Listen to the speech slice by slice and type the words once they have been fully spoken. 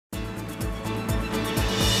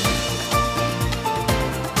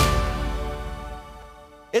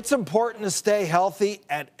It's important to stay healthy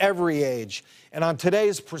at every age. And on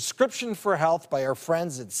today's Prescription for Health by our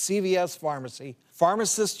friends at CVS Pharmacy,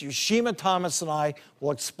 pharmacist Yushima Thomas and I will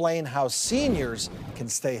explain how seniors can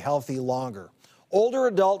stay healthy longer. Older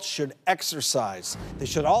adults should exercise. They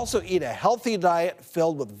should also eat a healthy diet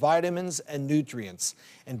filled with vitamins and nutrients.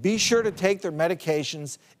 And be sure to take their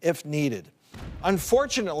medications if needed.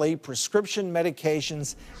 Unfortunately, prescription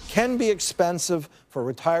medications can be expensive for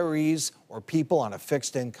retirees or people on a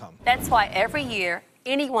fixed income. That's why every year,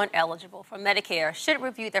 anyone eligible for Medicare should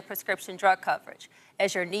review their prescription drug coverage,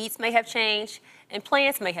 as your needs may have changed and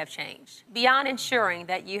plans may have changed. Beyond ensuring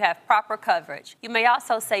that you have proper coverage, you may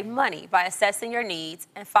also save money by assessing your needs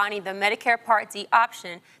and finding the Medicare Part D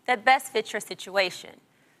option that best fits your situation.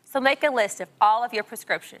 So make a list of all of your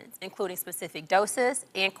prescriptions, including specific doses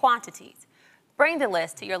and quantities. Bring the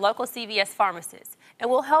list to your local CVS pharmacist, and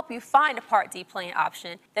we'll help you find a Part D plan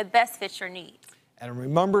option that best fits your needs. And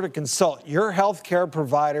remember to consult your health care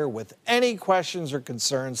provider with any questions or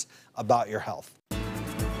concerns about your health.